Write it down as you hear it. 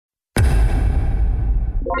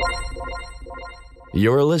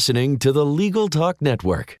You're listening to the Legal Talk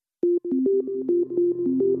Network.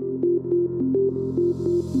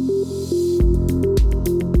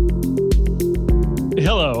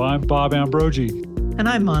 Hello, I'm Bob Ambrogi. And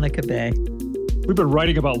I'm Monica Bay. We've been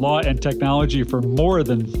writing about law and technology for more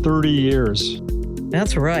than 30 years.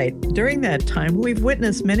 That's right. During that time, we've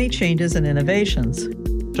witnessed many changes and innovations.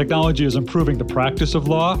 Technology is improving the practice of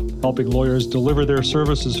law, helping lawyers deliver their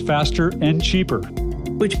services faster and cheaper,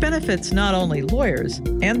 which benefits not only lawyers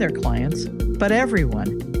and their clients, but everyone.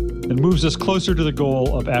 And moves us closer to the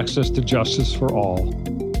goal of access to justice for all.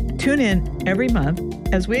 Tune in every month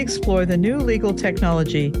as we explore the new legal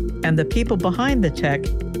technology and the people behind the tech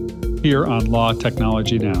here on Law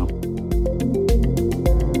Technology Now.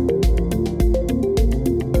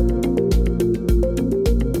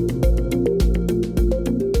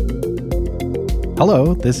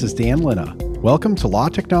 Hello, this is Dan Lina. Welcome to Law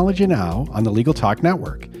Technology Now on the Legal Talk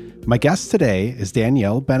Network. My guest today is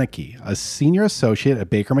Danielle Benecke, a senior associate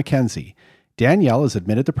at Baker McKenzie. Danielle is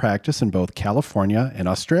admitted to practice in both California and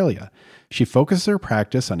Australia. She focuses her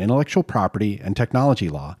practice on intellectual property and technology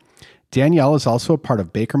law. Danielle is also a part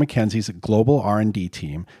of Baker McKenzie's global R&D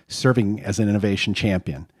team, serving as an innovation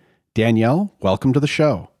champion. Danielle, welcome to the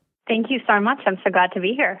show. Thank you so much. I'm so glad to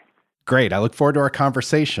be here. Great. I look forward to our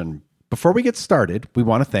conversation. Before we get started, we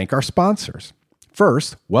want to thank our sponsors.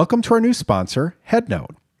 First, welcome to our new sponsor,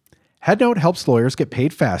 Headnote. Headnote helps lawyers get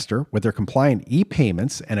paid faster with their compliant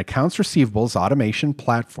e-payments and accounts receivables automation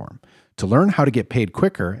platform. To learn how to get paid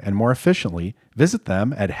quicker and more efficiently, visit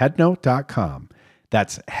them at headnote.com.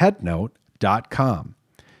 That's headnote.com.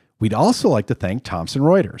 We'd also like to thank Thomson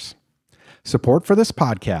Reuters. Support for this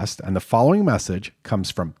podcast and the following message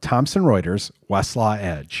comes from Thomson Reuters Westlaw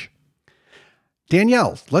Edge.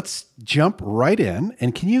 Danielle, let's jump right in.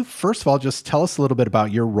 And can you, first of all, just tell us a little bit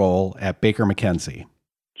about your role at Baker McKenzie?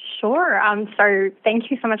 Sure. So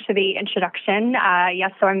thank you so much for the introduction.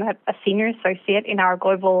 So I'm a senior associate in our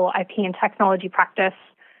global IP and technology practice.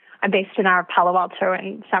 I'm based in our Palo Alto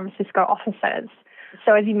and San Francisco offices.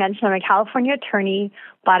 So as you mentioned, I'm a California attorney,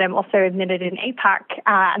 but I'm also admitted in APAC,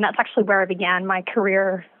 and that's actually where I began my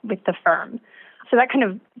career with the firm. So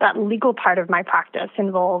that legal part of my practice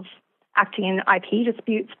involves acting in IP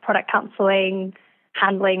disputes, product counseling,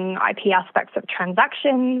 handling IP aspects of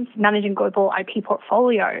transactions, managing global IP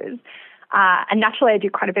portfolios. And naturally, I do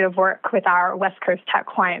quite a bit of work with our West Coast tech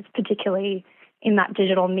clients, particularly in that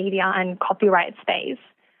digital media and copyright space.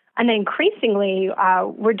 And then increasingly,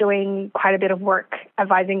 we're doing quite a bit of work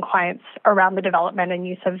advising clients around the development and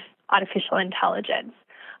use of artificial intelligence.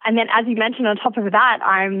 And then, as you mentioned, on top of that,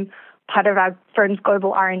 I'm part of our firm's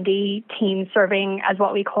global R&D team serving as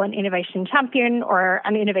what we call an innovation champion or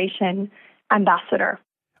an innovation ambassador.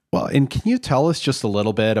 Well, and can you tell us just a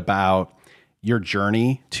little bit about your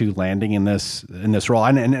journey to landing in this role?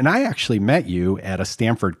 And I actually met you at a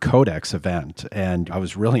Stanford Codex event, and I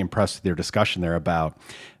was really impressed with your discussion there about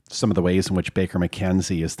some of the ways in which Baker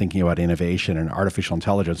McKenzie is thinking about innovation and artificial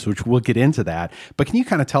intelligence, which we'll get into that. But can you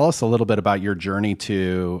kind of tell us a little bit about your journey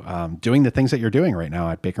to doing the things that you're doing right now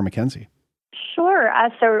at Baker McKenzie? Sure.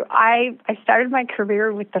 So I started my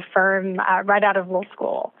career with the firm right out of law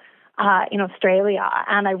school in Australia,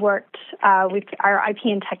 and I worked with our IP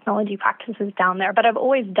and technology practices down there. But I've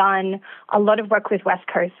always done a lot of work with West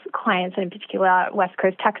Coast clients, and in particular West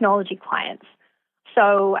Coast technology clients.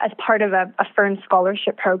 So as part of a firm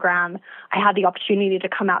scholarship program, I had the opportunity to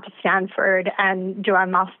come out to Stanford and do my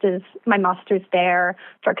master's there,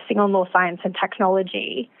 focusing on law science and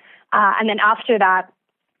technology. And then after that,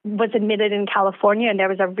 was admitted in California, and there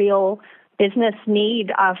was a real business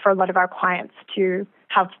need for a lot of our clients to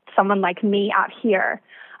have someone like me out here.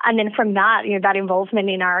 And then from that, that involvement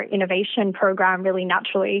in our innovation program really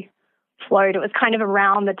naturally flowed. It was kind of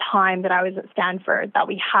around the time that I was at Stanford that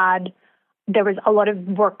there was a lot of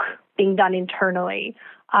work being done internally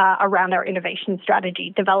around our innovation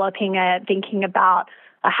strategy, developing it, thinking about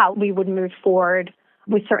how we would move forward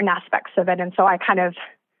with certain aspects of it. And so I kind of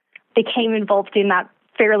became involved in that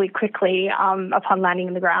fairly quickly upon landing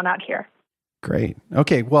in the ground out here. Great.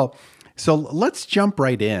 Okay, well, so let's jump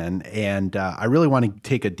right in. And I really want to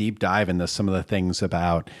take a deep dive into some of the things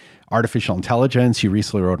about artificial intelligence. You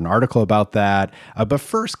recently wrote an article about that. But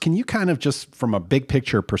first, can you kind of just from a big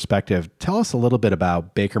picture perspective, tell us a little bit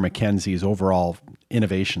about Baker McKenzie's overall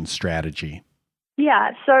innovation strategy?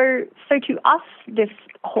 Yeah, so to us, this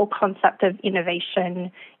whole concept of innovation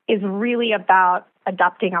is really about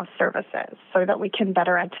adapting our services so that we can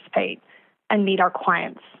better anticipate and meet our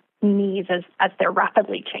clients' needs as they're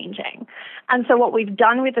rapidly changing. And so what we've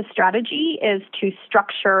done with the strategy is to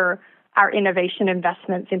structure our innovation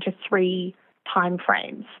investments into 3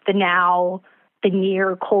 timeframes, the now, the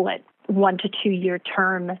near, call it 1 to 2 year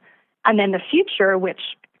term, and then the future, which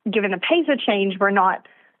given the pace of change, we're not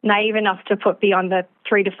naive enough to put beyond the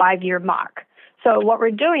 3 to 5 year mark. So what we're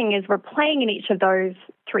doing is we're playing in each of those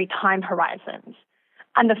 3 time horizons.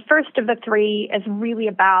 And the first of the 3 is really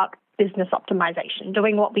about business optimization,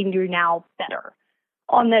 doing what we do now better.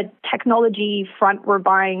 On the technology front, we're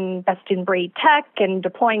buying best-in-breed tech and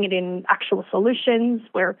deploying it in actual solutions.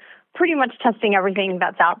 We're pretty much testing everything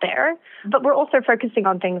that's out there. But we're also focusing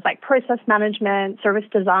on things like process management, service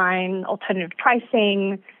design, alternative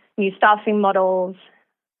pricing, new staffing models.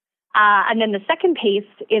 And then the second piece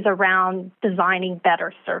is around designing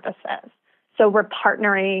better services. So we're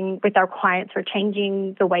partnering with our clients. We're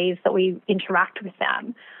changing the ways that we interact with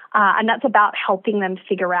them. And that's about helping them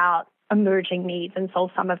figure out emerging needs and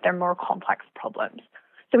solve some of their more complex problems.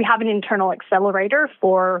 So we have an internal accelerator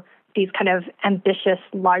for these kind of ambitious,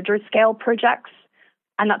 larger scale projects.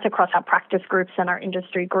 And that's across our practice groups and our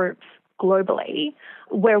industry groups globally,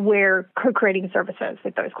 where we're co-creating services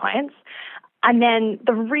with those clients. And then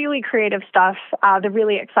the really creative stuff, the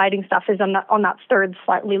really exciting stuff is on that third,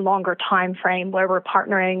 slightly longer time frame where we're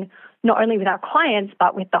partnering not only with our clients,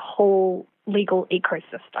 but with the whole legal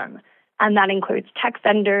ecosystem. And that includes tech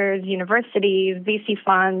vendors, universities, VC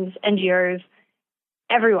funds, NGOs,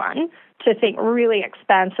 everyone, to think really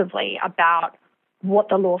expansively about what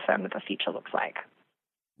the law firm of the future looks like.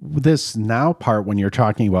 This now part, when you're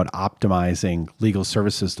talking about optimizing legal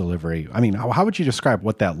services delivery, I mean, how would you describe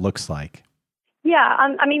what that looks like? Yeah,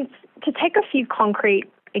 I mean, to take a few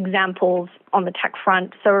concrete examples on the tech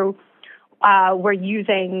front, so we're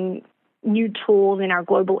using new tools in our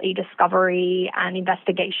global e-discovery and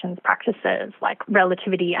investigations practices like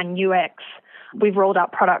Relativity and UX. We've rolled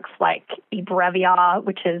out products like eBrevia,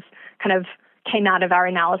 which is kind of came out of our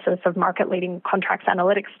analysis of market-leading contracts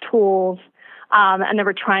analytics tools. And then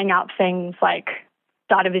we're trying out things like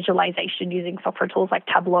data visualization using software tools like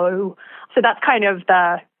Tableau. So that's kind of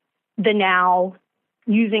the now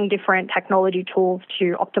using different technology tools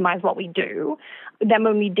to optimize what we do. Then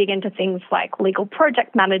when we dig into things like legal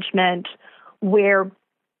project management, we're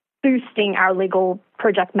boosting our legal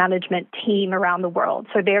project management team around the world.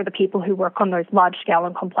 So they're the people who work on those large-scale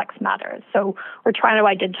and complex matters. So we're trying to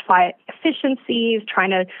identify efficiencies,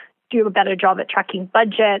 trying to do a better job at tracking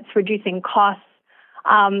budgets, reducing costs.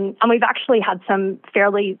 And we've actually had some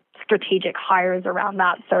fairly strategic hires around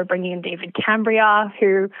that. So bringing in David Cambria,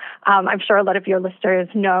 who I'm sure a lot of your listeners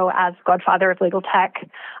know as godfather of legal tech,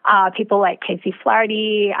 people like Casey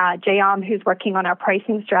Flaherty, Jayam, who's working on our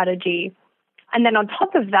pricing strategy. And then on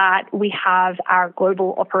top of that, we have our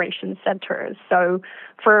global operations centers. So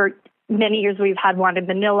for many years, we've had one in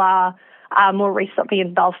Manila, more recently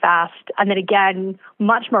in Belfast, and then again,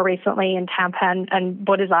 much more recently in Tampa and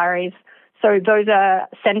Buenos Aires. So those are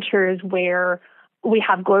centers where we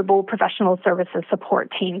have global professional services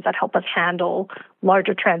support teams that help us handle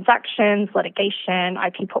larger transactions, litigation,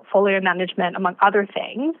 IP portfolio management, among other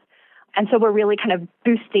things. And so we're really kind of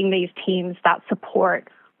boosting these teams that support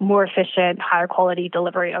more efficient, higher quality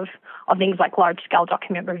delivery of things like large-scale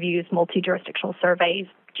document reviews, multi-jurisdictional surveys,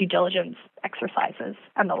 due diligence exercises,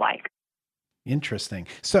 and the like. Interesting.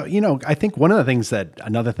 So, I think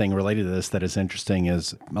another thing related to this that is interesting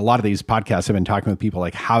is a lot of these podcasts have been talking with people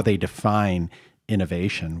like how they define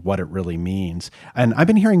innovation, what it really means. And I've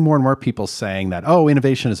been hearing more and more people saying that,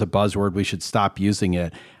 innovation is a buzzword, we should stop using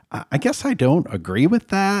it. I guess I don't agree with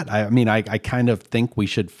that. I mean, I kind of think we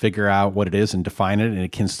should figure out what it is and define it, and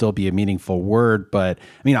it can still be a meaningful word. But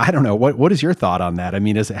I mean, I don't know. What is your thought on that? I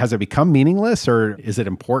mean, has it become meaningless, or is it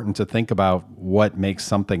important to think about what makes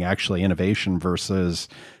something actually innovation versus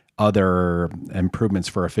other improvements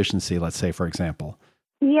for efficiency, let's say, for example?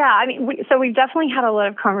 Yeah, I mean, we've definitely had a lot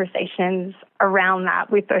of conversations around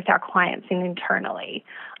that with both our clients and internally.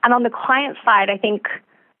 And on the client side, I think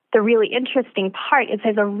the really interesting part is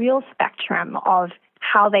there's a real spectrum of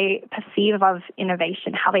how they perceive of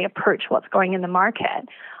innovation, how they approach what's going in the market.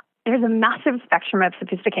 There's a massive spectrum of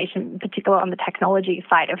sophistication, in particular on the technology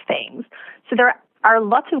side of things. So there are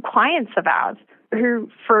lots of clients of ours who,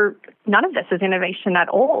 for none of this is innovation at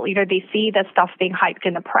all. They see this stuff being hyped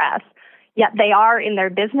in the press, yet they are in their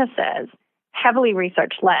businesses heavily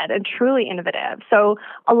research-led and truly innovative. So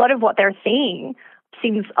a lot of what they're seeing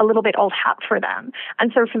seems a little bit old hat for them.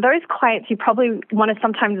 And so for those clients, you probably want to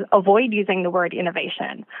sometimes avoid using the word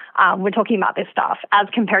innovation when talking about this stuff as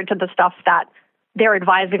compared to the stuff that they're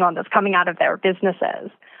advising on that's coming out of their businesses.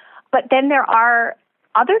 But then there are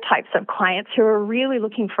other types of clients who are really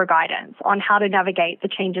looking for guidance on how to navigate the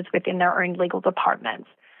changes within their own legal departments.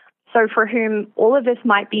 So for whom all of this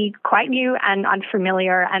might be quite new and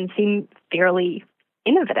unfamiliar and seem fairly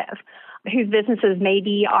innovative, whose businesses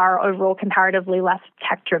maybe are overall comparatively less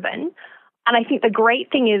tech-driven. And I think the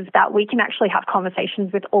great thing is that we can actually have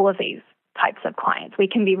conversations with all of these types of clients. We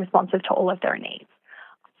can be responsive to all of their needs.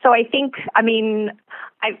 So I think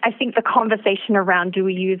the conversation around, do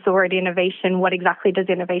we use the word innovation? What exactly does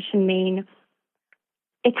innovation mean?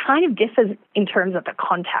 It kind of differs in terms of the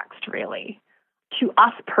context, really. To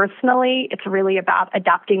us personally, it's really about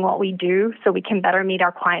adapting what we do so we can better meet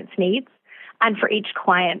our clients' needs. And for each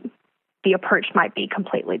client, the approach might be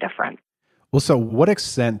completely different. Well, so what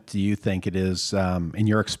extent do you think it is, in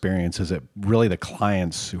your experience, is it really the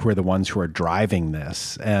clients who are the ones who are driving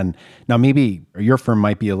this? And now maybe your firm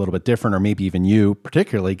might be a little bit different, or maybe even you,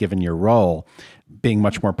 particularly given your role, being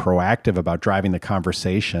much more proactive about driving the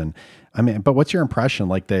conversation. I mean, but what's your impression,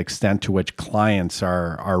 like the extent to which clients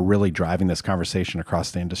are really driving this conversation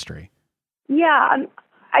across the industry? Yeah,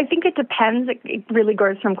 I think it depends. It really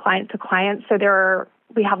goes from client to client. So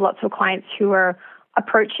we have lots of clients who are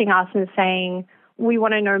approaching us and saying, we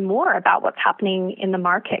want to know more about what's happening in the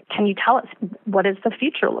market. Can you tell us, what does the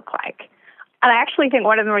future look like? And I actually think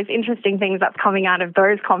one of the most interesting things that's coming out of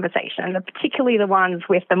those conversations, particularly the ones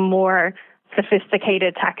with the more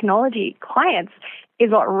sophisticated technology clients, is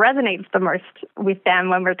what resonates the most with them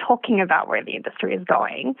when we're talking about where the industry is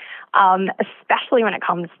going, especially when it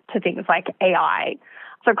comes to things like AI.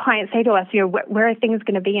 So clients say to us, where are things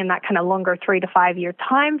going to be in that kind of longer 3 to 5 year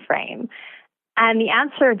time frame? And the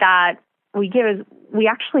answer that we give is, we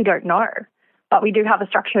actually don't know, but we do have a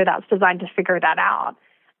structure that's designed to figure that out.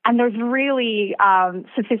 And there's really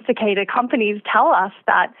sophisticated companies tell us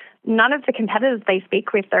that none of the competitors they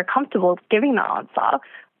speak with, they're comfortable giving the answer,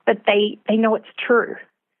 but they know it's true.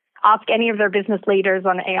 Ask any of their business leaders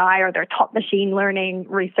on AI or their top machine learning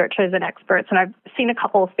researchers and experts, and I've seen a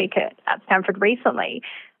couple speak at Stanford recently,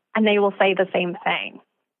 and they will say the same thing.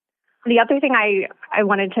 The other thing I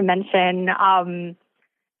wanted to mention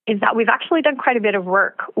is that we've actually done quite a bit of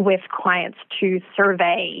work with clients to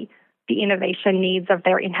survey the innovation needs of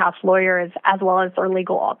their in-house lawyers as well as their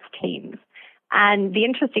legal ops teams. And the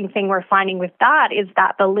interesting thing we're finding with that is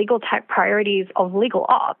that the legal tech priorities of legal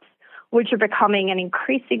ops, which are becoming an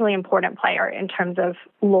increasingly important player in terms of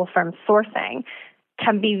law firm sourcing,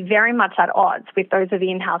 can be very much at odds with those of the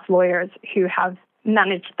in-house lawyers who have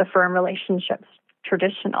managed the firm relationships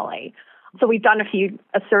traditionally. So we've done a few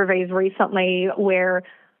surveys recently where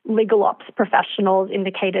legal ops professionals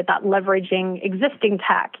indicated that leveraging existing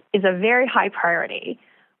tech is a very high priority,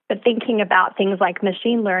 but thinking about things like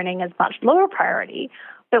machine learning is much lower priority.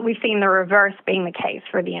 But we've seen the reverse being the case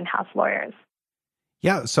for the in-house lawyers.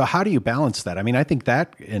 Yeah. So how do you balance that? I mean, I think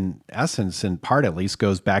that in essence, in part at least,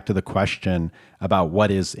 goes back to the question about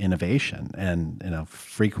what is innovation. And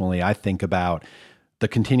frequently I think about the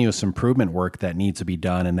continuous improvement work that needs to be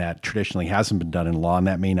done and that traditionally hasn't been done in law, and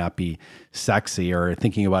that may not be sexy, or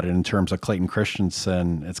thinking about it in terms of Clayton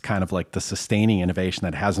Christensen, it's kind of like the sustaining innovation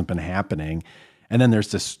that hasn't been happening. And then there's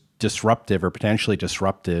this disruptive or potentially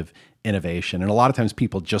disruptive innovation. And a lot of times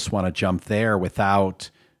people just want to jump there without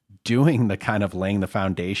doing the kind of laying the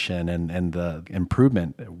foundation and the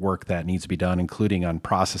improvement work that needs to be done, including on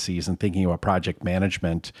processes and thinking about project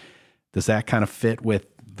management. Does that kind of fit with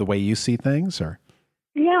the way you see things, or?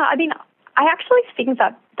 Yeah, I mean, I actually think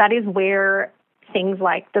that is where things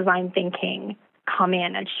like design thinking come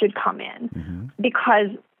in and should come in, because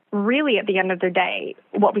really at the end of the day,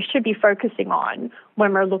 what we should be focusing on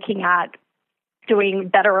when we're looking at doing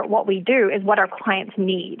better at what we do is what our clients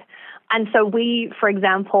need. And so we, for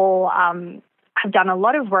example, have done a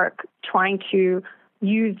lot of work trying to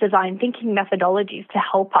use design thinking methodologies to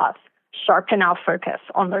help us sharpen our focus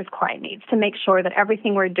on those client needs, to make sure that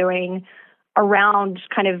everything we're doing around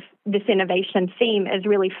kind of this innovation theme is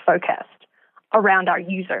really focused around our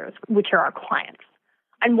users, which are our clients.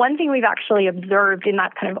 And one thing we've actually observed in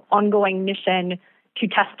that kind of ongoing mission to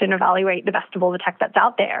test and evaluate the best of all the tech that's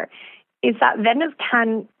out there is that vendors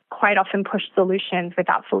can quite often push solutions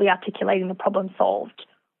without fully articulating the problem solved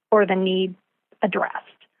or the need addressed.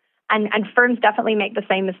 And firms definitely make the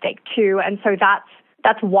same mistake too. And so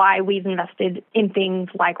that's why we've invested in things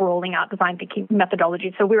like rolling out design thinking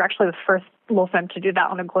methodology. So we were actually the first law firm to do that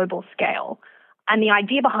on a global scale. And the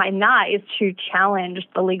idea behind that is to challenge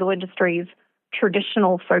the legal industry's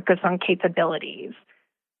traditional focus on capabilities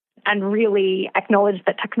and really acknowledge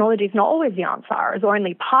that technology is not always the answer, is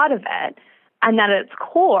only part of it, and that at its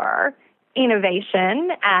core,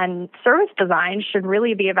 innovation and service design should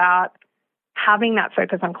really be about having that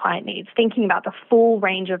focus on client needs, thinking about the full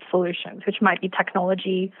range of solutions, which might be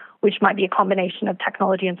technology, which might be a combination of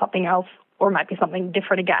technology and something else, or it might be something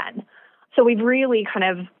different again. So we've really kind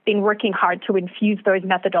of been working hard to infuse those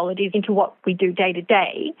methodologies into what we do day to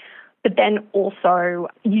day, but then also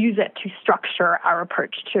use it to structure our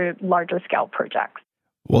approach to larger scale projects.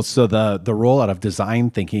 Well, so the rollout of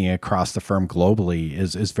design thinking across the firm globally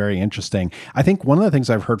is very interesting. I think one of the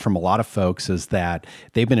things I've heard from a lot of folks is that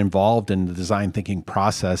they've been involved in the design thinking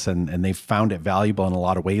process and they've found it valuable in a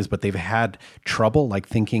lot of ways, but they've had trouble like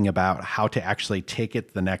thinking about how to actually take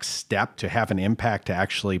it the next step to have an impact, to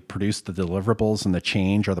actually produce the deliverables and the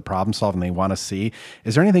change or the problem solving they want to see.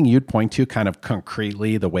 Is there anything you'd point to kind of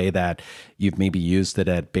concretely, the way that you've maybe used it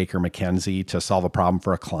at Baker McKenzie to solve a problem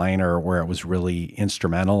for a client, or where it was really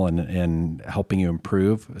instrumental in helping you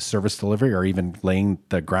improve service delivery, or even laying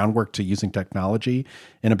the groundwork to using technology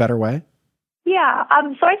in a better way? Yeah,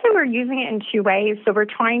 so I say we're using it in two ways. So we're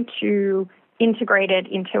trying to integrate it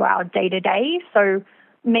into our day-to-day. So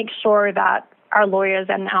make sure that our lawyers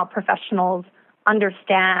and our professionals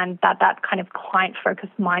understand that that kind of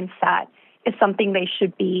client-focused mindset is something they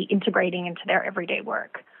should be integrating into their everyday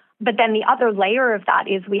work. But then the other layer of that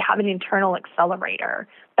is we have an internal accelerator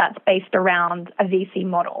that's based around a VC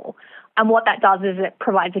model. And what that does is it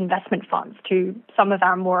provides investment funds to some of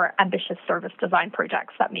our more ambitious service design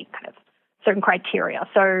projects that meet kind of certain criteria.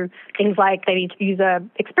 So things like they need to be user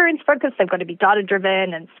experience focused, they've got to be data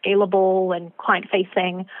driven and scalable and client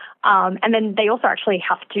facing. And then they also actually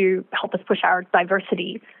have to help us push our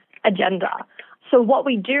diversity agenda. So what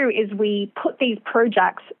we do is we put these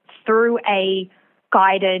projects through a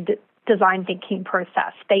guided design thinking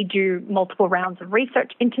process. They do multiple rounds of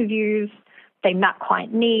research interviews, they map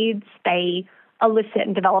client needs, they elicit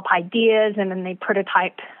and develop ideas, and then they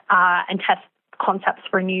prototype and test concepts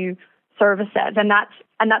for new services. And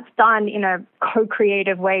that's done in a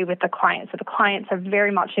co-creative way with the clients. So the clients are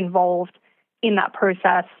very much involved in that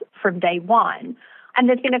process from day one. And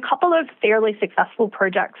there's been a couple of fairly successful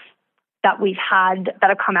projects that we've had that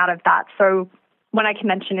have come out of that. So one I can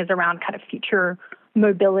mention is around kind of future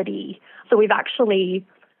mobility. So we've actually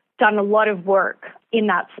done a lot of work in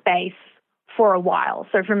that space for a while.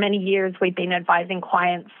 So for many years, we've been advising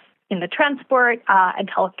clients in the transport and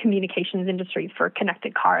telecommunications industries for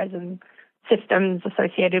connected cars and systems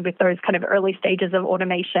associated with those kind of early stages of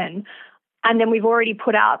automation. And then we've already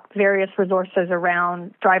put out various resources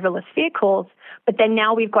around driverless vehicles, but then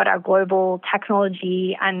now we've got our global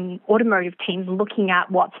technology and automotive teams looking at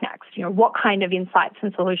what's next. You know, what kind of insights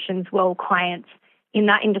and solutions will clients in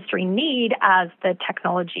that industry need as the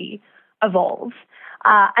technology evolves?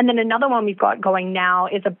 And then another one we've got going now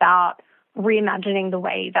is about reimagining the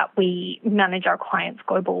way that we manage our clients'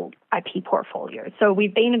 global IP portfolio. So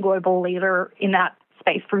we've been a global leader in that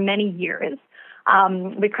space for many years.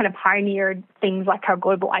 We've kind of pioneered things like our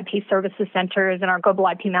global IP services centers and our global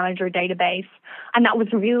IP manager database. And that was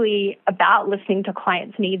really about listening to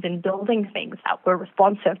clients' needs and building things that were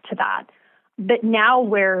responsive to that. But now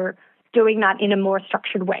we're doing that in a more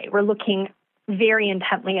structured way. We're looking very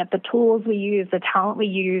intently at the tools we use, the talent we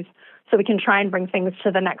use, so we can try and bring things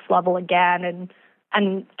to the next level again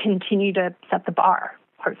and continue to set the bar,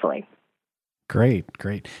 hopefully. Great.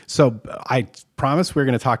 So I promised we were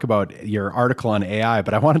going to talk about your article on AI,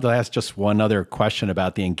 but I wanted to ask just one other question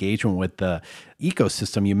about the engagement with the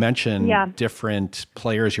ecosystem. You mentioned different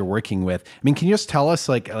players you're working with. I mean, can you just tell us,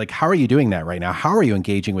 like how are you doing that right now? How are you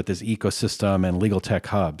engaging with this ecosystem and legal tech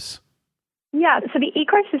hubs? Yeah, so the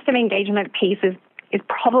ecosystem engagement piece is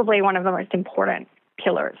probably one of the most important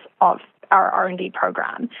pillars of our R&D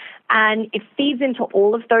program. And it feeds into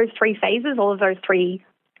all of those three phases, all of those three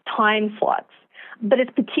time slots. But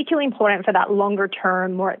it's particularly important for that longer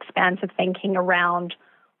term, more expansive thinking around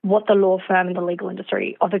what the law firm and the legal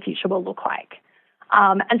industry of the future will look like.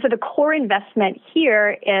 And so the core investment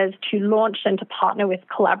here is to launch and to partner with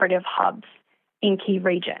collaborative hubs in key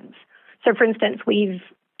regions. So for instance, we've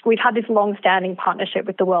had this long-standing partnership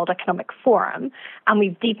with the World Economic Forum, and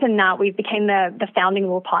we've deepened that. We've become the founding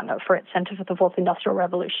law partner for its Center for the Fourth Industrial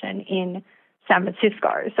Revolution in San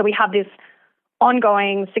Francisco. So we have this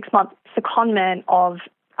ongoing 6-month secondment of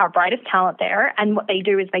our brightest talent there, and what they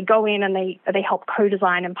do is they go in and they help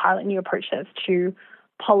co-design and pilot new approaches to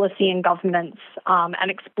policy and governance and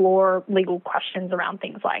explore legal questions around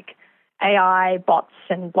things like AI, bots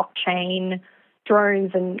and blockchain,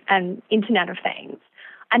 drones and Internet of Things.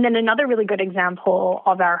 And then another really good example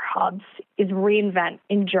of our hubs is re:Invent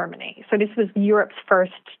in Germany. So this was Europe's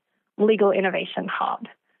first legal innovation hub.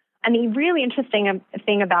 And the really interesting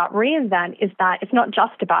thing about re:Invent is that it's not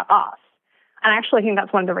just about us. And I actually think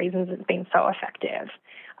that's one of the reasons it's been so effective.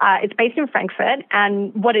 It's based in Frankfurt,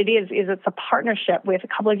 and what it is it's a partnership with a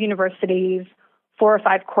couple of universities, 4 or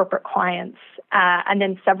 5 corporate clients, and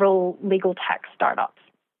then several legal tech startups.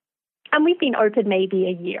 And we've been open maybe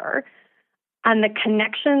a year. And the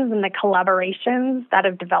connections and the collaborations that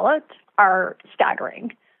have developed are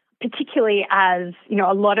staggering, particularly as,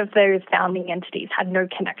 a lot of those founding entities had no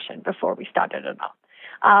connection before we started it up.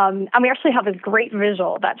 And we actually have this great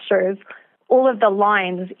visual that shows all of the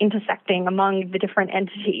lines intersecting among the different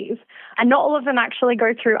entities. And not all of them actually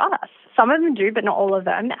go through us. Some of them do, but not all of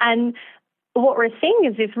them. And what we're seeing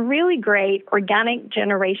is this really great organic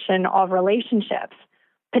generation of relationships,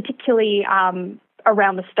 particularly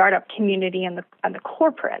around the startup community and the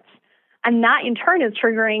corporates. And that in turn is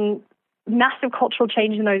triggering massive cultural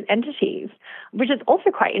change in those entities, which is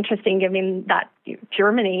also quite interesting given that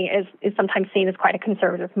Germany is sometimes seen as quite a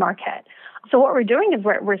conservative market. So what we're doing is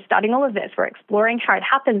we're studying all of this, we're exploring how it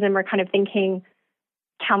happens, and we're kind of thinking,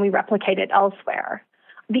 can we replicate it elsewhere?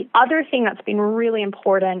 The other thing that's been really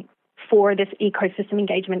important for this ecosystem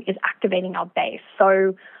engagement is activating our base.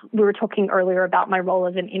 So we were talking earlier about my role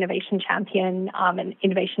as an innovation champion, an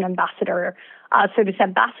innovation ambassador. So this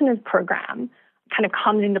ambassadors program kind of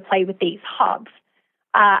comes into play with these hubs.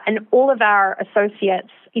 And all of our associates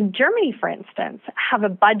in Germany, for instance, have a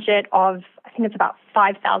budget of, I think it's about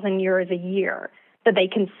 5,000 euros a year that they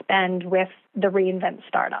can spend with the reInvent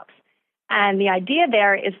startups. And the idea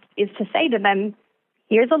there is to say to them,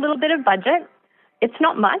 here's a little bit of budget. It's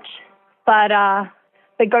not much, but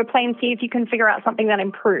go play and see if you can figure out something that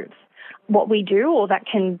improves what we do or that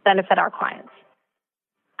can benefit our clients.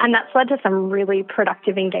 And that's led to some really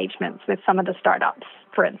productive engagements with some of the startups,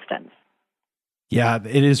 for instance. Yeah,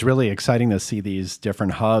 it is really exciting to see these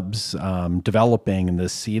different hubs developing and to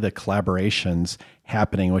see the collaborations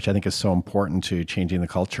happening, which I think is so important to changing the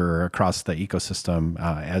culture across the ecosystem,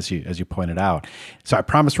 as you pointed out. So I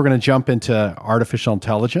promise we're going to jump into artificial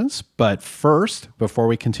intelligence. But first, before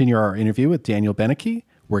we continue our interview with Daniel Beneke,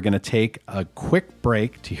 we're going to take a quick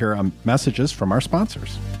break to hear messages from our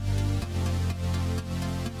sponsors.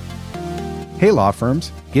 Hey law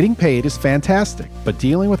firms, getting paid is fantastic, but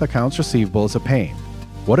dealing with accounts receivable is a pain.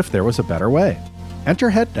 What if there was a better way?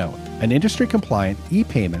 Enter HeadNote, an industry-compliant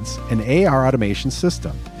e-payments and AR automation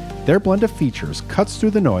system. Their blend of features cuts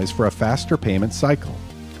through the noise for a faster payment cycle.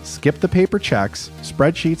 Skip the paper checks,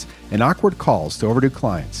 spreadsheets, and awkward calls to overdue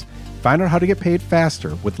clients. Find out how to get paid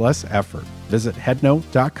faster with less effort. Visit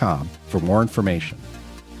headnote.com for more information.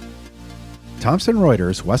 Thomson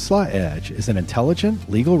Reuters Westlaw Edge is an intelligent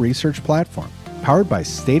legal research platform. Powered by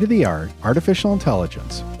state-of-the-art artificial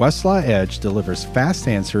intelligence, Westlaw Edge delivers fast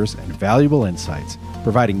answers and valuable insights,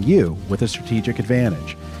 providing you with a strategic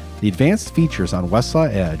advantage. The advanced features on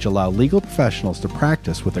Westlaw Edge allow legal professionals to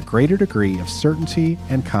practice with a greater degree of certainty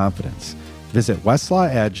and confidence. Visit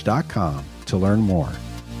westlawedge.com to learn more.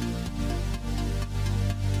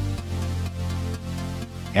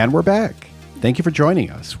 And we're back. Thank you for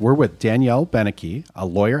joining us. We're with Danielle Beneke, a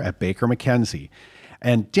lawyer at Baker McKenzie.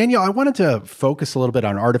 And Danielle, I wanted to focus a little bit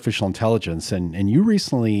on artificial intelligence. And you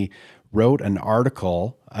recently wrote an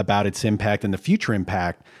article about its impact and the future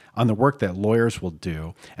impact on the work that lawyers will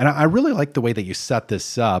do. And I really like the way that you set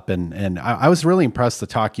this up. And I was really impressed the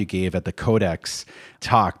talk you gave at the Codex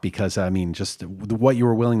talk, because just what you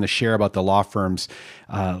were willing to share about the law firm's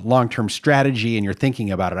long-term strategy and your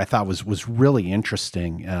thinking about it, I thought was really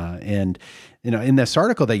interesting. And in this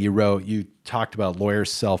article that you wrote, you talked about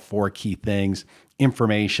lawyers sell 4 key things: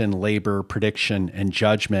 information, labor, prediction, and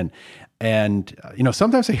judgment. And,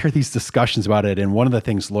 sometimes I hear these discussions about it. And one of the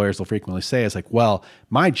things lawyers will frequently say is like, well,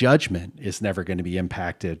 my judgment is never going to be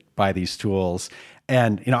impacted by these tools.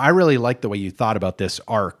 And, I really like the way you thought about this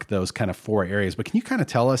arc, those kind of 4 areas. But can you kind of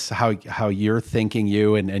tell us how you're thinking,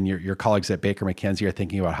 you and your colleagues at Baker McKenzie are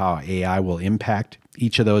thinking about how AI will impact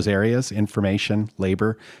each of those areas: information,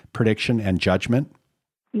 labor, prediction, and judgment?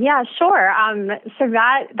 Yeah, sure. So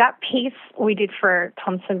that piece we did for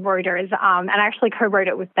Thomson Reuters, and I actually co-wrote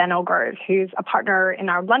it with Ben Algrove, who's a partner in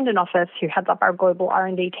our London office who heads up our global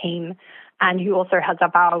R&D team and who also heads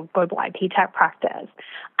up our global IP tech practice.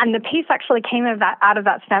 And the piece actually came out of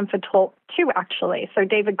that Stanford talk too, actually. So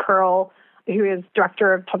David Curl, who is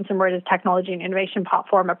director of Thomson Reuters Technology and Innovation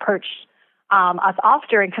Platform, approached us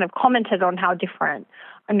after and kind of commented on how different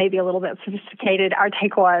and maybe a little bit sophisticated our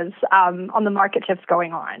take was on the market shifts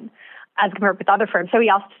going on as compared with other firms. So he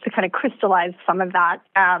asked us to kind of crystallize some of that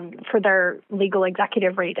for their legal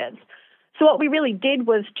executive readers. So what we really did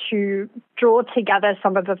was to draw together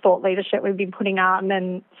some of the thought leadership we've been putting out and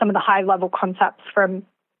then some of the high-level concepts from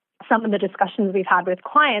some of the discussions we've had with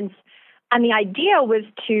clients. And the idea was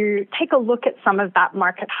to take a look at some of that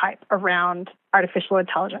market hype around artificial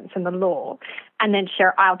intelligence in the law and then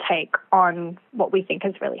share our take on what we think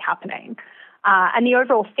is really happening. And the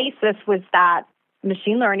overall thesis was that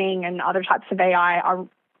machine learning and other types of AI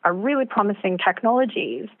are really promising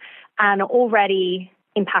technologies and already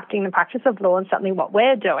impacting the practice of law, and certainly what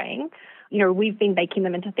we're doing. We've been baking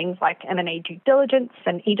them into things like M&A due diligence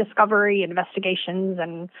and e-discovery investigations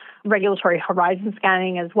and regulatory horizon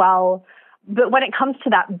scanning as well. But when it comes to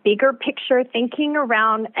that bigger picture thinking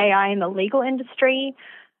around AI in the legal industry,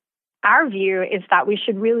 our view is that we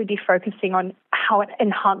should really be focusing on how it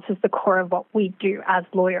enhances the core of what we do as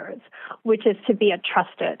lawyers, which is to be a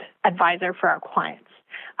trusted advisor for our clients.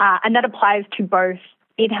 And that applies to both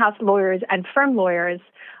in-house lawyers and firm lawyers.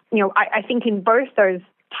 I think in both those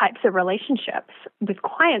types of relationships with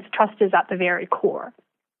clients, trust is at the very core.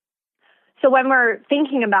 So when we're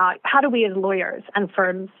thinking about how do we as lawyers and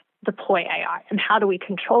firms deploy AI and how do we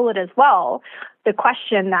control it as well, the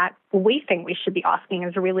question that we think we should be asking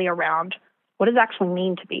is really around what does it actually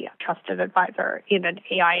mean to be a trusted advisor in an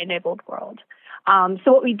AI-enabled world?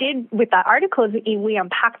 So what we did with that article is we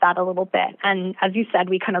unpacked that a little bit. And as you said,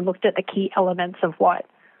 we kind of looked at the key elements of what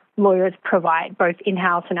lawyers provide, both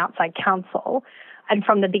in-house and outside counsel. And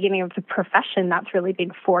from the beginning of the profession, that's really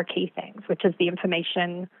been four key things, which is the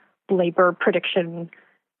information, labor, prediction,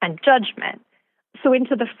 and judgment. So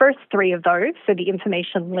into the first three of those, so the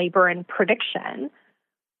information, labor, and prediction,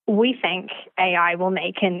 we think AI will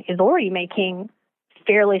make and is already making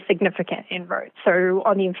fairly significant inroads. So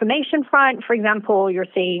on the information front, for example, you're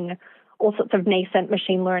seeing all sorts of nascent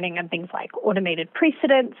machine learning and things like automated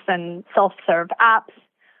precedents and self-serve apps.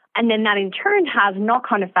 And then that in turn has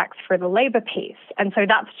knock-on effects for the labor piece. And so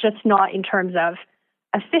that's just not in terms of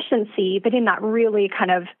efficiency, but in that really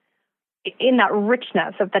kind of, in that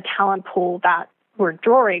richness of the talent pool that we're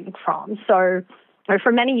drawing from. So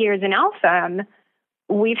for many years in our firm,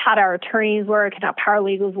 we've had our attorneys work and our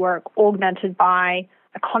paralegals work augmented by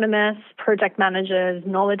economists, project managers,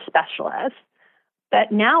 knowledge specialists.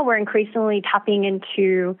 But now we're increasingly tapping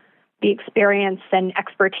into the experience and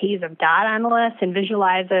expertise of data analysts and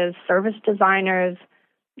visualizers, service designers,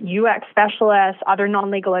 UX specialists, other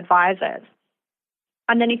non-legal advisors.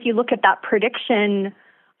 And then if you look at that prediction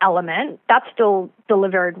element, that's still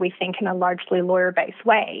delivered, we think, in a largely lawyer-based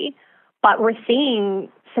way. But we're seeing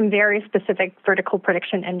some very specific vertical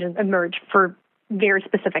prediction engines emerge for very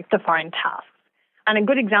specific defined tasks. And a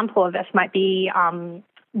good example of this might be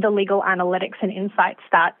the legal analytics and insights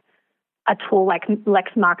that a tool like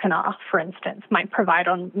Lex Machina, for instance, might provide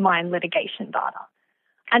on mine litigation data.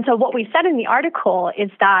 And so what we said in the article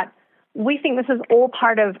is that we think this is all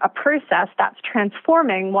part of a process that's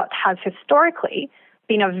transforming what has historically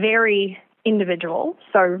been a very individual,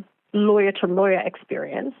 so lawyer-to-lawyer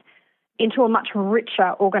experience, into a much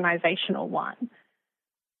richer organizational one.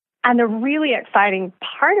 And the really exciting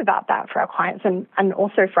part about that for our clients and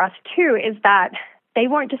also for us too is that they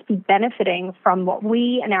won't just be benefiting from what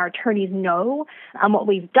we and our attorneys know and what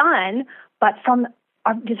we've done, but from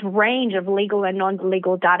this range of legal and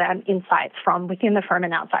non-legal data and insights from within the firm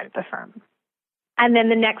and outside of the firm. And then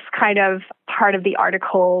the next kind of part of the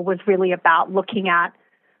article was really about looking at,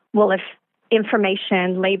 well, if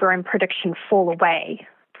information, labor, and prediction fall away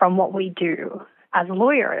from what we do as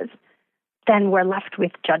lawyers, then we're left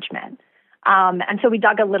with judgment. And so we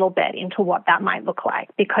dug a little bit into what that might look like,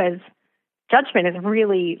 because judgment is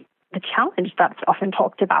really the challenge that's often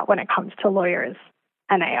talked about when it comes to lawyers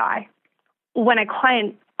and AI. When a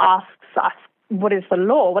client asks us, what is the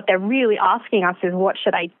law? What they're really asking us is, what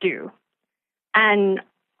should I do? And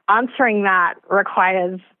answering that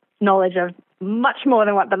requires knowledge of much more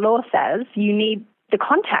than what the law says. You need the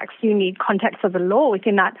context. You need context of the law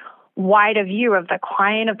within that wider view of the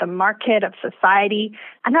client, of the market, of society.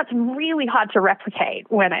 And that's really hard to replicate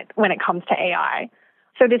when it comes to AI.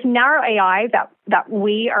 So this narrow AI that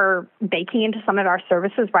we are baking into some of our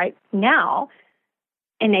services right now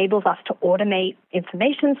enables us to automate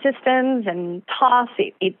information systems and tasks.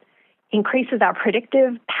 It increases our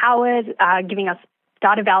predictive powers, giving us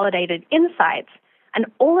data-validated insights. And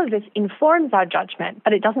all of this informs our judgment,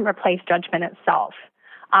 but it doesn't replace judgment itself.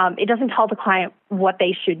 It doesn't tell the client what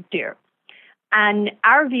they should do. And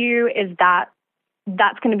our view is that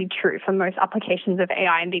that's going to be true for most applications of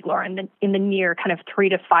AI and big law in the near kind of 3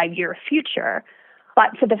 to 5 year future.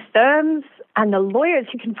 But for the firms and the lawyers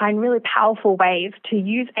who can find really powerful ways to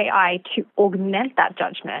use AI to augment that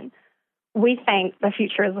judgment, we think the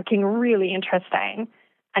future is looking really interesting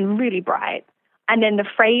and really bright. And then the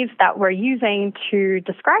phrase that we're using to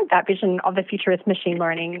describe that vision of the future is machine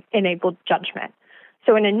learning enabled judgment.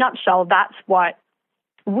 So in a nutshell, that's what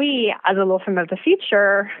we, as a law firm of the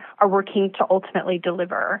future, are working to ultimately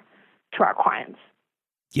deliver to our clients.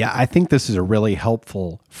 Yeah, I think this is a really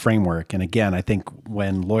helpful framework. And again, I think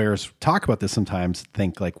when lawyers talk about this sometimes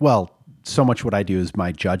think like, well, so much what I do is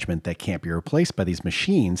my judgment that can't be replaced by these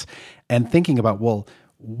machines. And thinking about, well,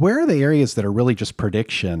 where are the areas that are really just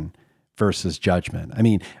prediction versus judgment? I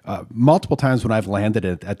mean, multiple times when I've landed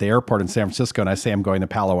at the airport in San Francisco and I say I'm going to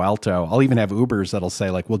Palo Alto, I'll even have Ubers that'll say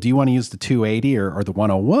like, well, do you want to use the 280 or the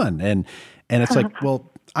 101? And it's like, well,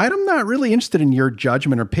 I'm not really interested in your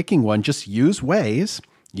judgment or picking one. Just use Waze,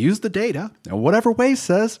 use the data, and whatever Waze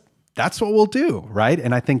says, that's what we'll do, right?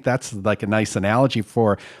 And I think that's like a nice analogy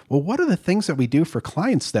for, well, what are the things that we do for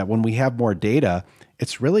clients that when we have more data,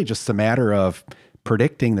 it's really just a matter of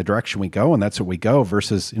predicting the direction we go, and that's what we go,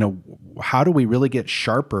 versus, how do we really get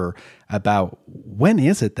sharper about when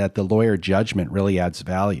is it that the lawyer judgment really adds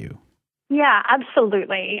value? Yeah,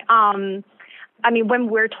 absolutely. When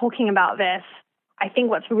we're talking about this, I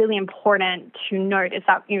think what's really important to note is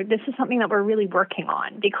that this is something that we're really working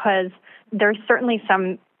on, because there's certainly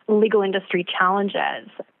some legal industry challenges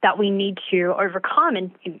that we need to overcome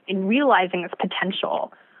in realizing its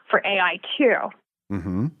potential for AI too.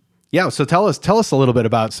 Mm-hmm. Yeah. So tell us a little bit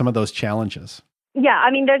about some of those challenges. Yeah,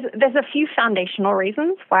 there's a few foundational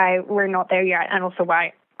reasons why we're not there yet, and also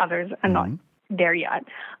why others are not there yet.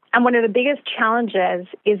 And one of the biggest challenges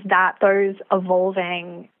is that those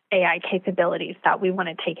evolving AI capabilities that we want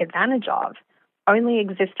to take advantage of only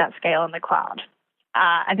exist at scale in the cloud.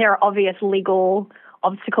 And there are obvious legal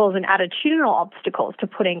obstacles and attitudinal obstacles to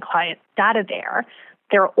putting client data there.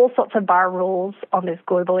 There are all sorts of bar rules on this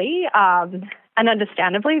globally. And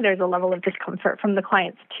understandably, there's a level of discomfort from the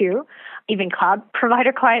clients too, even cloud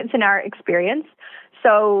provider clients in our experience.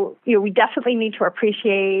 So, we definitely need to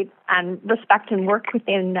appreciate and respect and work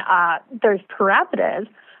within those parameters.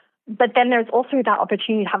 But then there's also that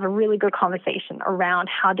opportunity to have a really good conversation around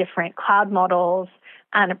how different cloud models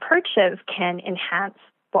and approaches can enhance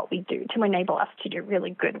what we do to enable us to do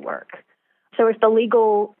really good work. So if the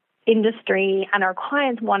legal industry and our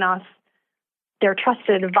clients want us, their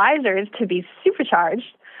trusted advisors, to be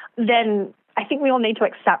supercharged, then I think we all need to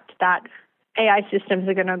accept that AI systems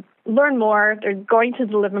are going to learn more, they're going to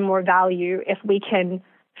deliver more value if we can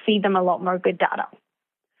feed them a lot more good data.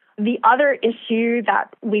 The other issue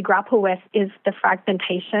that we grapple with is the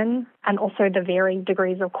fragmentation and also the varying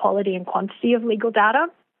degrees of quality and quantity of legal data.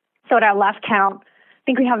 So at our last count, I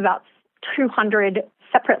think we have about 200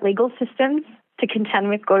 separate legal systems to contend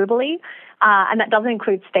with globally, and that doesn't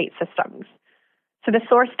include state systems. So the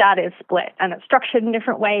source data is split, and it's structured in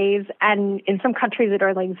different ways, and in some countries it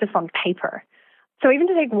only exists on paper. So even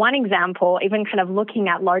to take one example, even kind of looking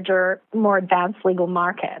at larger, more advanced legal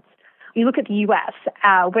markets, you look at the U.S.,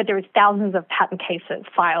 where there's thousands of patent cases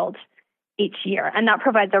filed each year, and that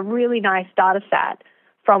provides a really nice data set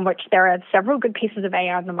from which there are several good pieces of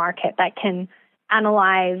AI on the market that can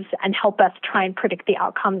analyze and help us try and predict the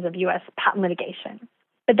outcomes of U.S. patent litigation.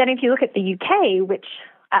 But then if you look at the U.K., which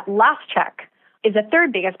at last check is the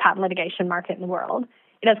third biggest patent litigation market in the world,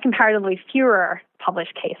 it has comparatively fewer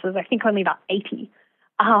published cases, I think only about 80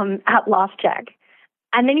 at last check.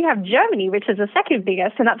 And then you have Germany, which is the second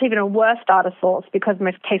biggest, and that's even a worse data source because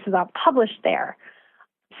most cases aren't published there.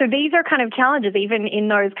 So these are kind of challenges even in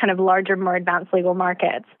those kind of larger, more advanced legal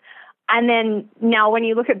markets. And then now when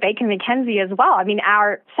you look at Baker McKenzie as well,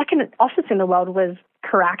 our second office in the world was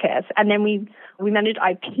Caracas. And then we manage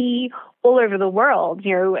IP all over the world,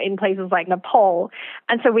 in places like Nepal.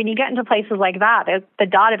 And so when you get into places like that, the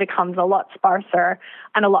data becomes a lot sparser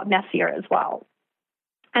and a lot messier as well.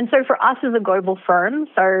 And so for us as a global firm,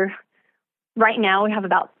 so right now we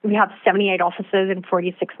have 78 offices in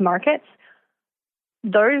 46 markets.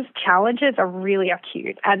 Those challenges are really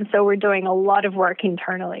acute. And so we're doing a lot of work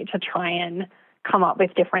internally to try and come up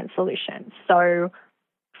with different solutions. So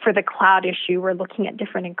for the cloud issue, we're looking at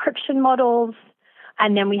different encryption models.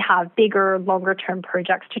 And then we have bigger, longer-term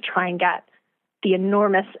projects to try and get the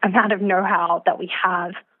enormous amount of know-how that we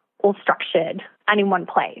have all structured and in one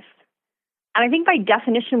place. And I think by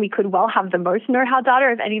definition, we could well have the most know-how data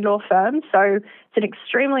of any law firm. So it's an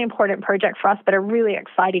extremely important project for us, but a really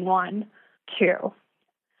exciting one too.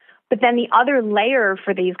 But then the other layer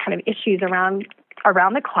for these kind of issues around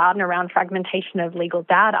the cloud and around fragmentation of legal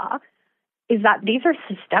data is that these are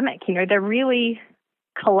systemic. They're really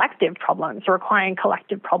collective problems requiring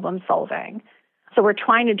collective problem solving. So we're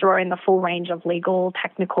trying to draw in the full range of legal,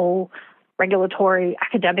 technical, regulatory,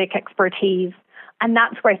 academic expertise. And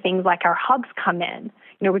that's where things like our hubs come in,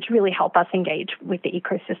 which really help us engage with the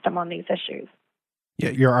ecosystem on these issues. Yeah,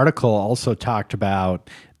 your article also talked about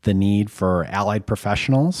the need for allied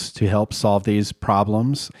professionals to help solve these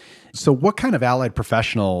problems. So what kind of allied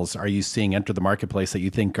professionals are you seeing enter the marketplace that you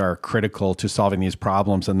think are critical to solving these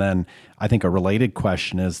problems? And then I think a related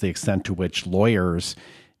question is the extent to which lawyers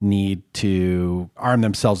need to arm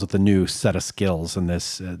themselves with a new set of skills in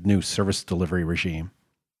this new service delivery regime.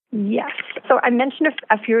 Yes. So I mentioned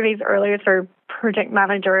a few of these earlier. So project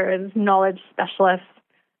managers, knowledge specialists,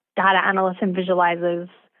 data analysts and visualizers,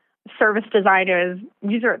 service designers,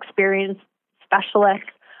 user experience specialists.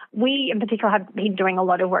 We, in particular, have been doing a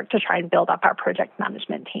lot of work to try and build up our project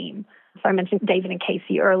management team. So I mentioned David and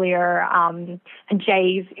Casey earlier, and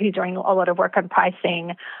Jay's, who's doing a lot of work on pricing.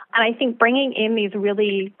 And I think bringing in these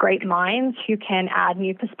really great minds who can add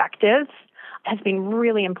new perspectives has been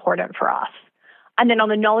really important for us. And then on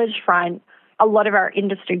the knowledge front, a lot of our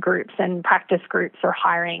industry groups and practice groups are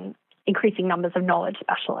hiring increasing numbers of knowledge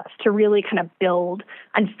specialists to really kind of build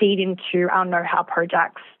and feed into our know-how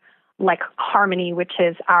projects like Harmony, which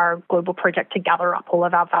is our global project to gather up all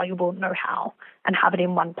of our valuable know-how and have it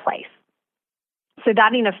in one place. So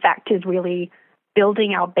that, in effect, is really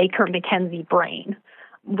building our Baker McKenzie brain,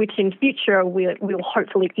 which in future we'll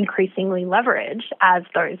hopefully increasingly leverage as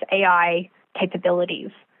those AI capabilities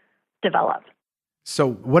develop.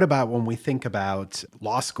 So what about when we think about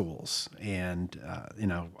law schools? And,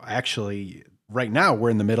 actually, right now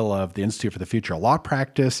we're in the middle of the Institute for the Future of Law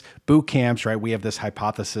Practice, boot camps, right? We have this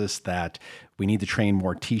hypothesis that we need to train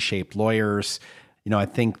more T-shaped lawyers. I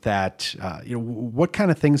think that, what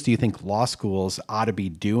kind of things do you think law schools ought to be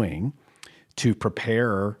doing to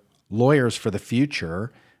prepare lawyers for the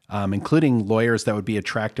future, including lawyers that would be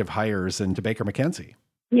attractive hires into Baker McKenzie?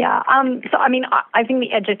 Yeah. I think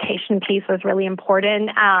the education piece was really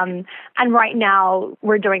important. And right now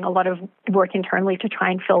we're doing a lot of work internally to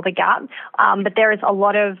try and fill the gap. But there is a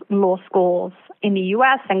lot of law schools in the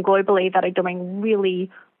US and globally that are doing really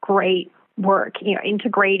great work,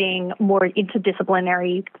 integrating more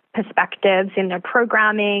interdisciplinary perspectives in their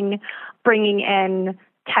programming, bringing in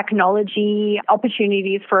technology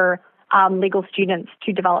opportunities for legal students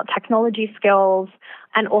to develop technology skills,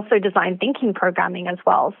 and also design thinking programming as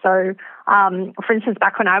well. So, for instance,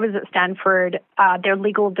 back when I was at Stanford, their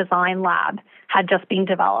legal design lab had just been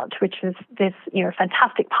developed, which was this,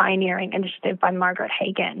 fantastic pioneering initiative by Margaret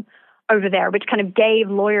Hagan over there, which kind of gave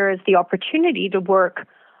lawyers the opportunity to work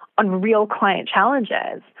on real client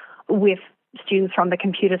challenges with students from the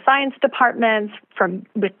computer science departments,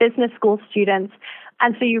 with business school students.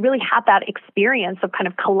 And so you really had that experience of kind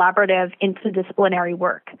of collaborative interdisciplinary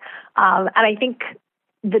work. And I think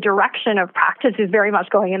the direction of practice is very much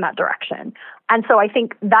going in that direction. And so I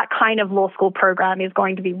think that kind of law school program is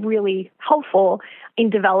going to be really helpful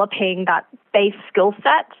in developing that base skill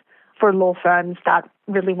set for law firms that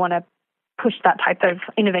really want to push that type of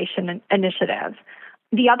innovation initiative.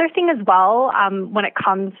 The other thing as well, when it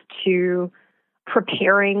comes to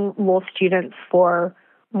preparing law students for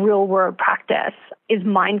real world practice, is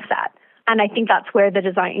mindset. And I think that's where the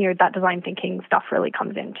design, that design thinking stuff really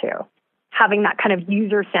comes into. Having that kind of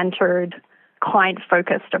user-centered,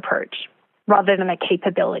 client-focused approach rather than a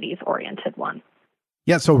capabilities-oriented one.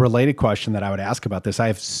 Yeah, so a related question that I would ask about this, I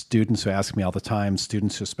have students who ask me all the time,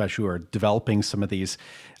 students especially who are developing some of these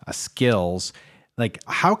skills, like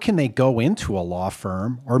how can they go into a law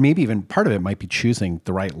firm, or maybe even part of it might be choosing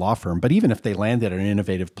the right law firm, but even if they land at an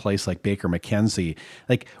innovative place like Baker McKenzie,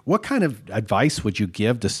 like what kind of advice would you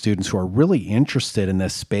give to students who are really interested in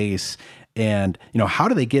this space? And, how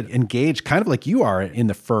do they get engaged, kind of like you are in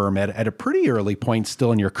the firm at a pretty early point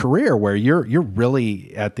still in your career where you're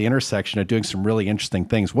really at the intersection of doing some really interesting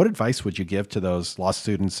things? What advice would you give to those law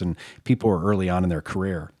students and people who are early on in their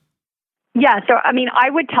career? Yeah, so I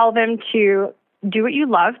would tell them to do what you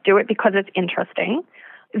love, do it because it's interesting.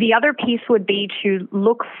 The other piece would be to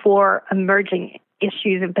look for emerging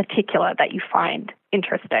issues in particular that you find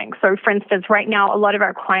interesting. So, for instance, right now, a lot of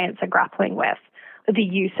our clients are grappling with the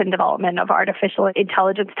use and development of artificial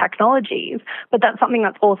intelligence technologies, but that's something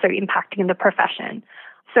that's also impacting the profession.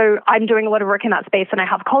 So I'm doing a lot of work in that space, and I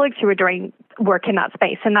have colleagues who are doing work in that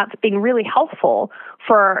space, and that's been really helpful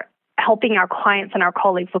for helping our clients and our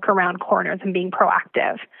colleagues look around corners and being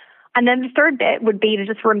proactive. And then the third bit would be to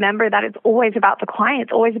just remember that it's always about the client,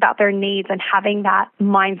 it's always about their needs, and having that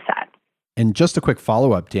mindset. And just a quick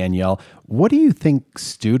follow-up, Danielle, what do you think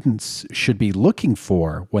students should be looking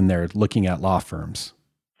for when they're looking at law firms?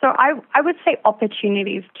 So I would say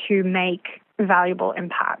opportunities to make valuable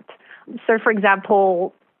impact. So, for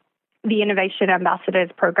example, the Innovation Ambassadors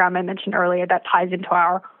program I mentioned earlier that ties into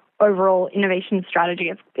our overall innovation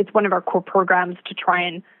strategy. It's one of our core programs to try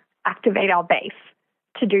and activate our base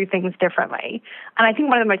to do things differently. And I think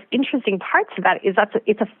one of the most interesting parts of that is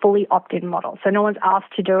it's a fully opt-in model. So no one's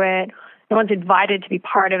asked to do it. No one's invited to be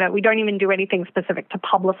part of it. We don't even do anything specific to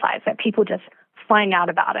publicize it. People just find out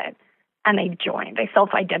about it and they join. They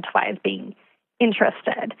self-identify as being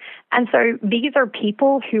interested. And so these are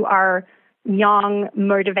people who are young,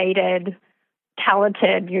 motivated,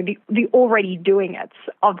 talented, the already doing it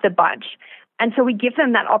of the bunch. And so we give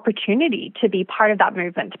them that opportunity to be part of that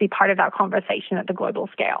movement, to be part of that conversation at the global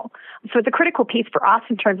scale. So it's a critical piece for us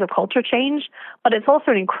in terms of culture change, but it's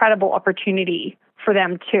also an incredible opportunity for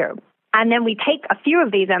them too. And then we take a few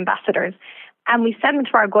of these ambassadors and we send them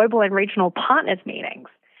to our global and regional partners meetings.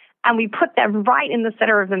 And we put them right in the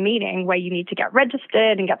center of the meeting where you need to get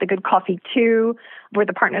registered and get the good coffee too, where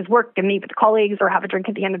the partners work and meet with colleagues or have a drink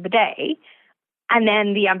at the end of the day. And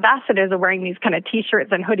then the ambassadors are wearing these kind of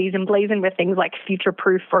T-shirts and hoodies emblazoned with things like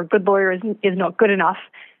future-proof or good lawyer is not good enough.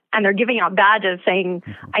 And they're giving out badges saying,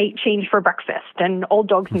 I ate change for breakfast and old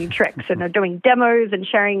dogs need tricks. And they're doing demos and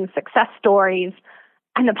sharing success stories.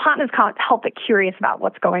 And the partners can't help but curious about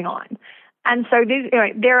what's going on. And so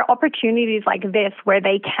there are opportunities like this where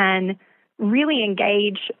they can really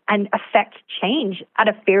engage and affect change at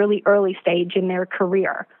a fairly early stage in their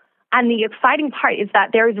career. And the exciting part is that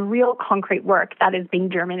there is real concrete work that is being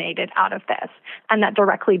germinated out of this and that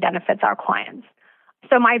directly benefits our clients.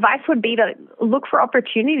 So my advice would be to look for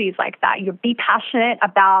opportunities like that. You be passionate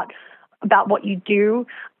about what you do,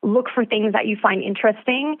 look for things that you find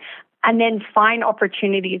interesting, and then find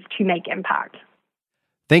opportunities to make impact.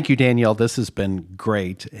 Thank you, Danielle. This has been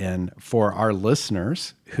great. And for our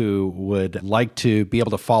listeners who would like to be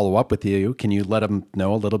able to follow up with you, can you let them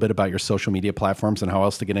know a little bit about your social media platforms and how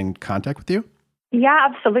else to get in contact with you? Yeah,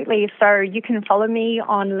 absolutely. So you can follow me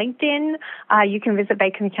on LinkedIn. You can visit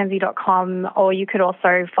BakerMcKenzie.com, or you could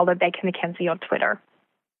also follow Baker McKenzie on Twitter.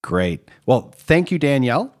 Great. Well, thank you,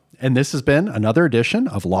 Danielle. And this has been another edition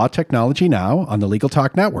of Law Technology Now on the Legal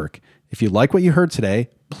Talk Network. If you like what you heard today,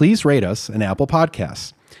 please rate us in Apple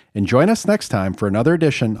Podcasts. And join us next time for another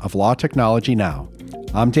edition of Law Technology Now.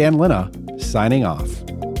 I'm Dan Linna, signing off.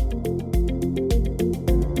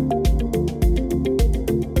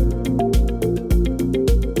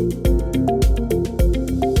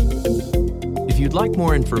 If you'd like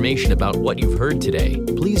more information about what you've heard today,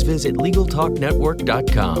 please visit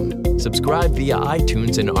LegalTalkNetwork.com. Subscribe via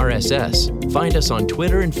iTunes and RSS. Find us on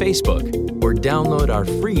Twitter and Facebook, or download our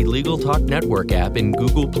free Legal Talk Network app in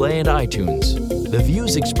Google Play and iTunes. The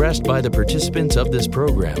views expressed by the participants of this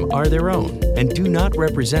program are their own and do not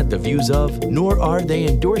represent the views of, nor are they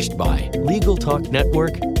endorsed by, Legal Talk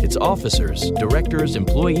Network, its officers, directors,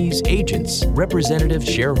 employees, agents, representatives,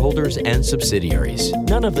 shareholders, and subsidiaries.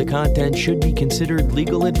 None of the content should be considered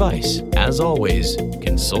legal advice. As always,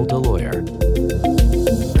 consult a lawyer.